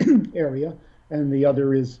depression area, and the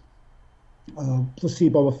other is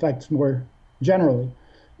placebo effects more generally.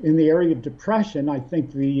 In the area of depression, I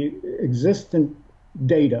think the existent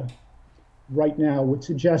data right now would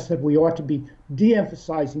suggest that we ought to be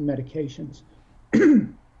de-emphasizing medications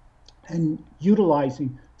and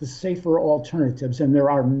utilizing the safer alternatives, and there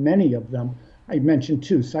are many of them. I mentioned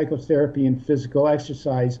two, psychotherapy and physical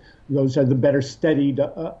exercise. Those are the better studied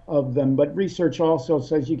of them, but research also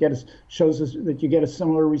shows us that you get a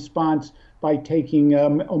similar response by taking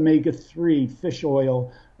omega-3 fish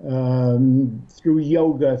oil, through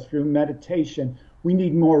yoga, through meditation. We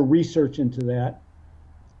need more research into that.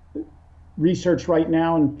 Research right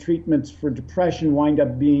now and treatments for depression wind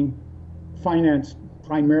up being financed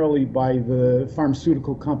primarily by the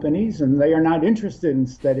pharmaceutical companies, and they are not interested in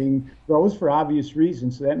studying those for obvious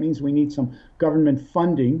reasons. So that means we need some government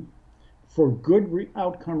funding for good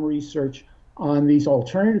outcome research on these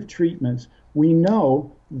alternative treatments. We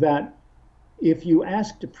know that if you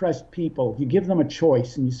ask depressed people, you give them a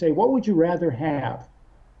choice and you say, what would you rather have,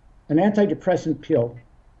 an antidepressant pill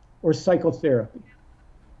or psychotherapy?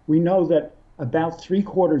 We know that about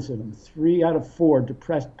 3/4 of them, 3 out of 4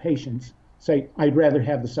 depressed patients, say, I'd rather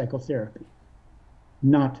have the psychotherapy,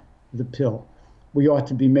 not the pill. We ought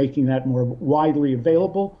to be making that more widely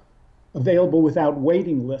available without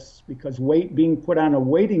waiting lists, because being put on a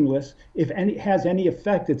waiting list, if any has any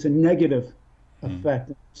effect, it's a negative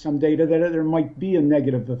effect. Some data that there might be a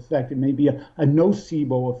negative effect. It may be a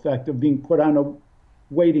nocebo effect of being put on a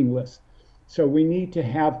waiting list. So we need to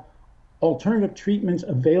have alternative treatments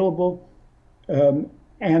available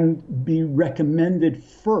and be recommended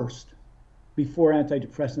first before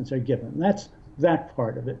antidepressants are given. That's that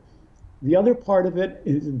part of it. The other part of it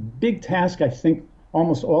is a big task, I think,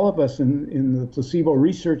 almost all of us in the placebo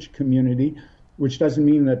research community, which doesn't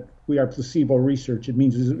mean that we are placebo research. It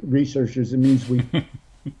means researchers. It means we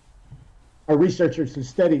are researchers who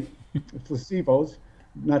study placebos.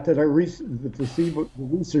 Not that the placebo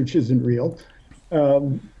research isn't real.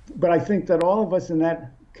 But I think that all of us in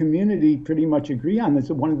that community pretty much agree on this.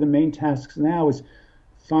 One of the main tasks now is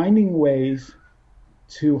finding ways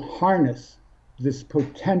to harness this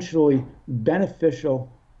potentially beneficial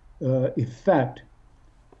effect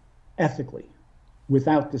ethically,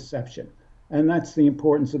 without deception. And that's the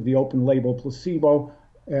importance of the open label placebo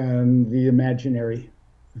and the imaginary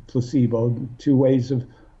placebo, two ways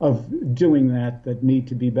of doing that need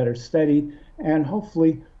to be better studied, and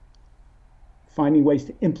hopefully finding ways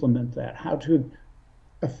to implement that, how to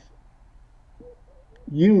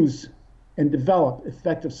use and develop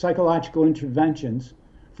effective psychological interventions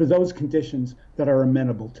for those conditions that are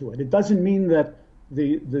amenable to it. It doesn't mean that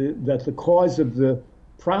the cause of the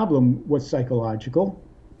problem was psychological,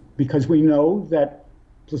 because we know that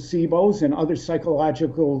placebos and other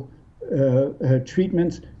psychological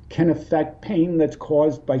treatments can affect pain that's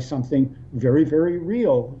caused by something very, very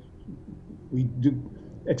real. We do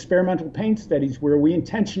experimental pain studies where we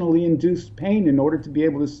intentionally induce pain in order to be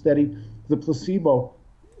able to study the placebo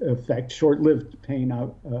effect, short-lived pain,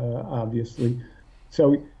 obviously.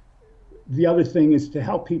 So the other thing is to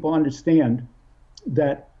help people understand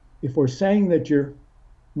that if we're saying that your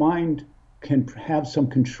mind can have some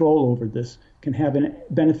control over this, can have a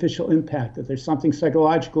beneficial impact, that there's something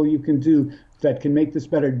psychological you can do that can make this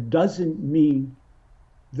better, doesn't mean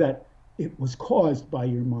that it was caused by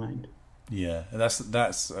your mind. Yeah,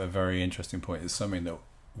 that's a very interesting point. It's something that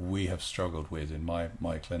we have struggled with in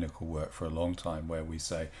my clinical work for a long time, where we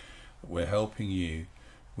say we're helping you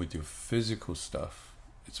with your physical stuff.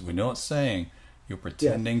 We're not saying you're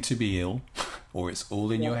pretending to be ill or it's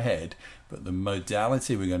all in your head, but the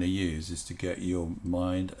modality we're going to use is to get your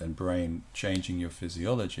mind and brain changing your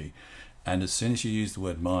physiology. And as soon as you use the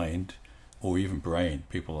word mind or even brain,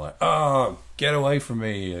 people are like, oh, get away from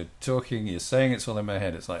me, you're saying it's all in my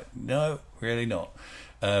head. It's like, no, really not.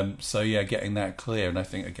 So yeah, getting that clear, and I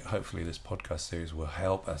think hopefully this podcast series will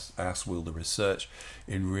help us, as will the research,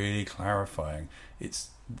 in really clarifying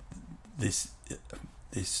it's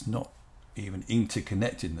not even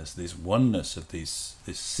interconnectedness, this oneness of this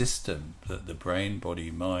system, that the brain, body,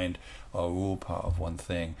 mind are all part of one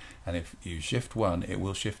thing, and if you shift one, it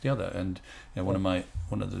will shift the other. And you know,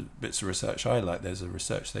 one of the bits of research I like, there's a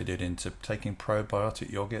research they did into taking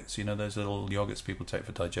probiotic yogurts, you know, those little yogurts people take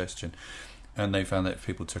for digestion, and they found that if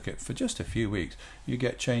people took it for just a few weeks, you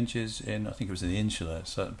get changes in, I think it was in the insula, a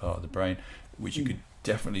certain part of the brain, which you could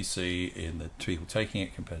definitely see in the people taking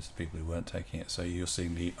it compared to the people who weren't taking it. So you're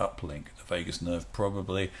seeing the uplink, the vagus nerve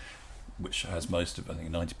probably, which has most of, I think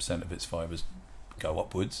 90% of its fibers go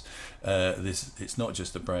upwards. It's not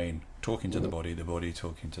just the brain talking to the body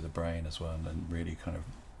talking to the brain as well, and really kind of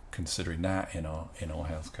considering that in our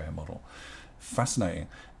healthcare model. Fascinating.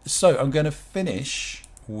 So I'm going to finish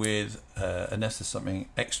with unless there's something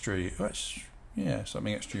extra,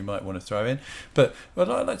 something extra you might want to throw in. But I'd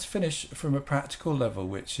like to finish from a practical level,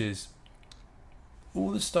 which is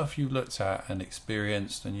all the stuff you've looked at and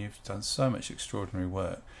experienced, and you've done so much extraordinary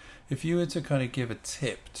work. If you were to kind of give a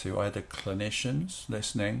tip to either clinicians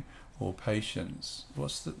listening or patients,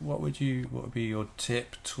 what would be your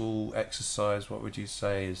tip, tool, exercise? What would you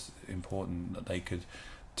say is important that they could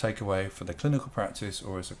take away for their clinical practice,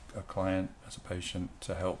 or as a client, as a patient,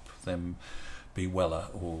 to help them be weller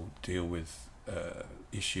or deal with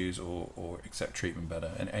issues or accept treatment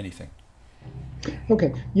better, and anything?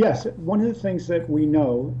 Okay, yes. One of the things that we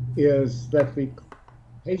know is that the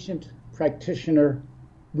patient-practitioner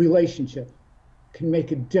relationship can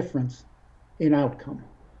make a difference in outcome.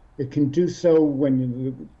 It can do so when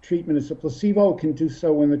the treatment is a placebo. It can do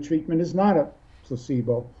so when the treatment is not a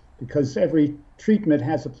placebo, because every treatment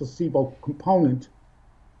has a placebo component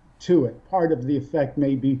to it. Part of the effect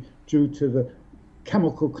may be due to the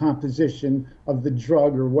chemical composition of the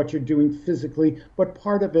drug or what you're doing physically, but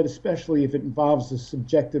part of it, especially if it involves a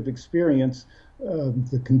subjective experience,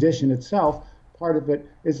 the condition itself, part of it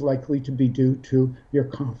is likely to be due to your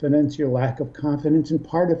confidence, your lack of confidence, and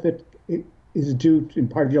part of it is due to, and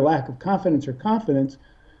part of your lack of confidence or confidence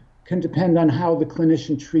can depend on how the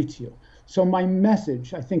clinician treats you. So my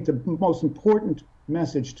message, I think the most important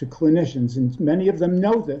message to clinicians, and many of them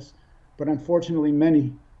know this, but unfortunately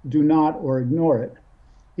many do not or ignore it,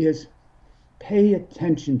 is pay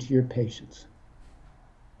attention to your patients.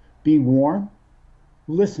 Be warm,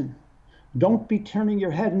 listen. Don't be turning your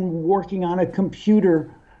head and working on a computer,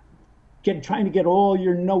 trying to get all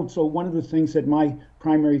your notes. So one of the things that my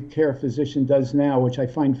primary care physician does now, which I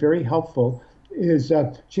find very helpful, is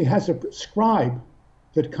she has a scribe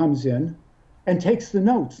that comes in and takes the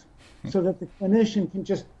notes so that the clinician can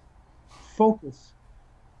just focus,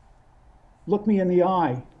 look me in the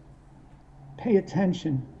eye, pay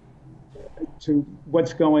attention to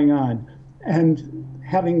what's going on. And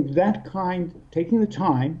having that taking the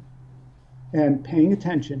time and paying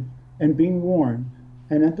attention and being warm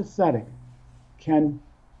and empathetic can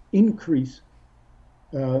increase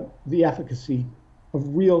the efficacy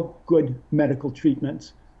of real good medical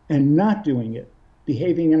treatments. And not doing it,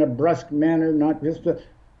 behaving in a brusque manner,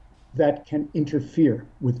 that can interfere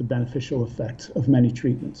with the beneficial effects of many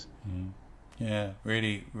treatments. Yeah,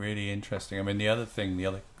 really, really interesting. I mean, the other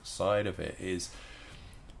side of it is,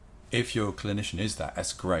 if your clinician is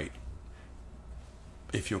that's great.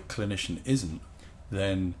 if your clinician isn't,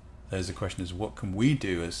 then there's a question is what can we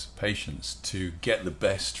do as patients to get the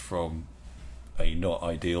best from a not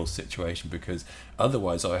ideal situation, because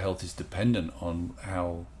otherwise our health is dependent on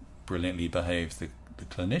how brilliantly behaved the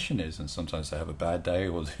clinician is, and sometimes they have a bad day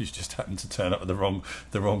or they just happen to turn up at the wrong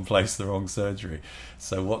place, the wrong surgery.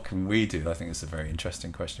 So what can we do? I think it's a very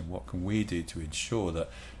interesting question. What can we do to ensure that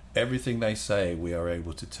everything they say we are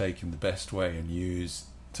able to take in the best way and use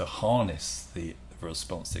to harness the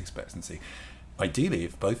response to expectancy? Ideally,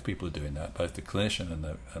 if both people are doing that, both the clinician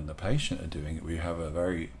and the patient are doing it, we have a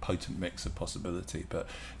very potent mix of possibility. But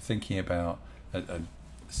thinking about,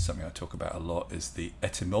 something I talk about a lot, is the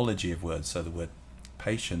etymology of words. So the word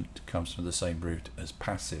patient comes from the same root as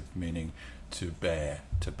passive, meaning to bear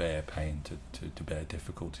pain, to bear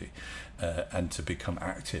difficulty, and to become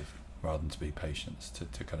active rather than to be patient,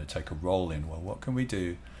 to kind of take a role in, well, what can we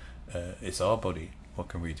do? It's our body. What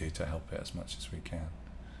can we do to help it as much as we can?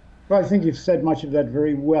 Well, I think you've said much of that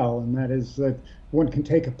very well, and that is that one can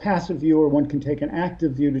take a passive view or one can take an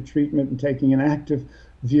active view to treatment, and taking an active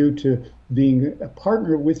view to being a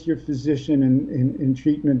partner with your physician in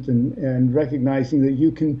treatment, and recognizing that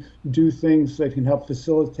you can do things that can help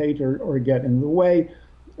facilitate or get in the way.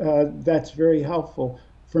 That's very helpful.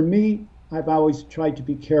 For me, I've always tried to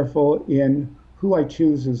be careful in who I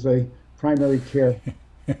choose as a primary care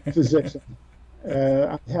physician.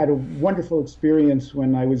 I had a wonderful experience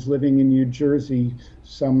when I was living in New Jersey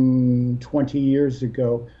some 20 years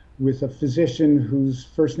ago with a physician whose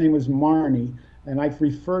first name was Marnie, and I've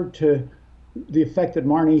referred to the effect that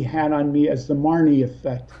Marnie had on me as the Marnie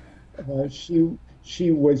effect.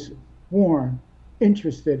 She was warm,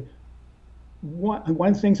 interested. One of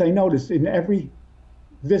the things I noticed in every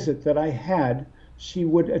visit that I had, she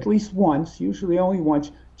would at least once, usually only once,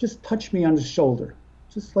 just touch me on the shoulder,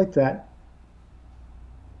 just like that.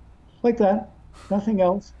 Like that, nothing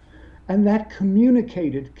else. And that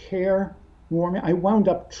communicated care, warming. I wound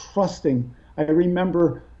up trusting. I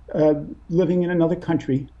remember living in another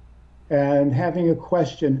country and having a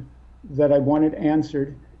question that I wanted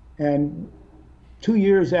answered. And 2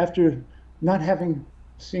 years after not having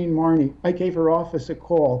seen Marnie, I gave her office a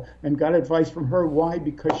call and got advice from her. Why?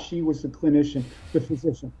 Because she was the clinician, the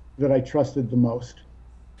physician that I trusted the most.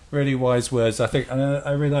 Really wise words. I think, and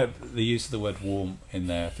I really like the use of the word warm in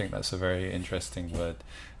there. I think that's a very interesting word.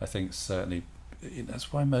 I think certainly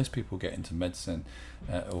that's why most people get into medicine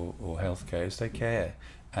or healthcare, is they care,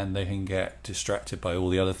 and they can get distracted by all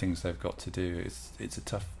the other things they've got to do.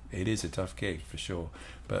 It is a tough gig for sure,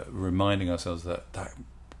 but reminding ourselves that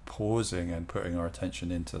pausing and putting our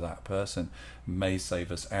attention into that person may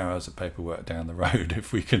save us hours of paperwork down the road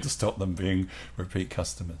if we can stop them being repeat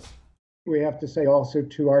customers. We have to say also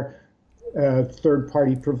to our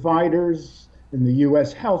third-party providers in the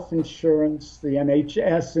U.S. health insurance, the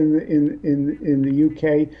NHS in the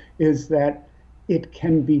UK, is that it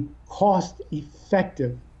can be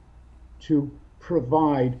cost-effective to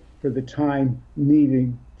provide for the time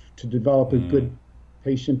needing to develop a good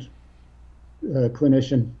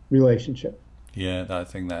patient-clinician relationship. Yeah, I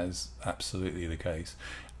think that is absolutely the case.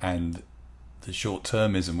 And the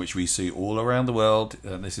short-termism, which we see all around the world,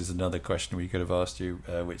 and this is another question we could have asked you,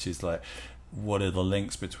 which is like, what are the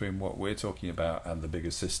links between what we're talking about and the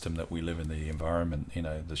bigger system that we live in, the environment? You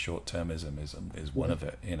know, the short-termism is one of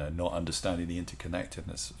it, you know, not understanding the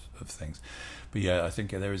interconnectedness of things. But yeah, I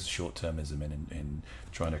think there is short-termism in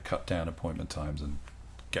trying to cut down appointment times and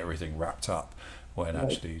get everything wrapped up, when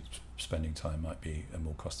actually spending time might be a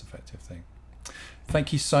more cost-effective thing.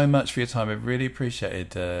 Thank you so much for your time. I really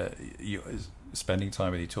appreciated you spending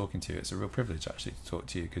time with you, talking to you. It's a real privilege actually to talk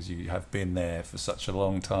to you, because you have been there for such a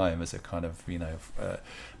long time as a kind of, you know,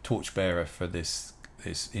 torchbearer for this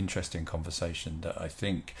interesting conversation that I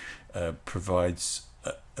think provides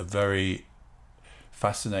a very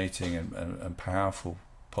fascinating and powerful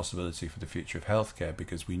possibility for the future of healthcare,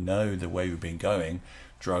 because we know the way we've been going,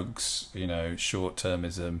 drugs, you know,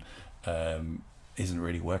 short-termism, isn't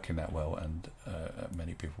really working that well, and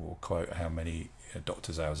many people will quote how many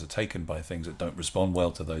doctors' hours are taken by things that don't respond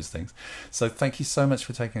well to those things. So thank you so much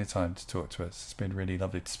for taking the time to talk to us. It's been really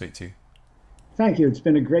lovely to speak to you. Thank you. It's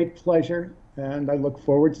been a great pleasure, and I look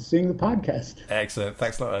forward to seeing the podcast. Excellent.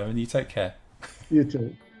 Thanks a lot, Owen. You take care. You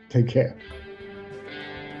too. Take care.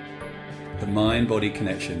 The Mind Body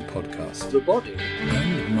Connection podcast. The body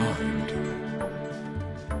and mind.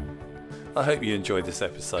 I hope you enjoyed this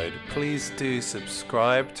episode. Please do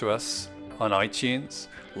subscribe to us on iTunes,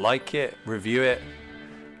 like it, review it,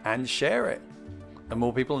 and share it. The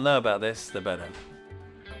more people know about this, the better.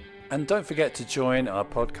 And don't forget to join our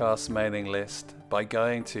podcast mailing list by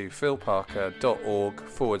going to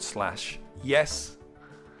philparker.org/yes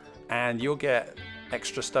and you'll get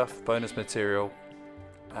extra stuff, bonus material,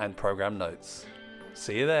 and program notes.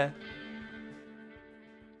 See you there.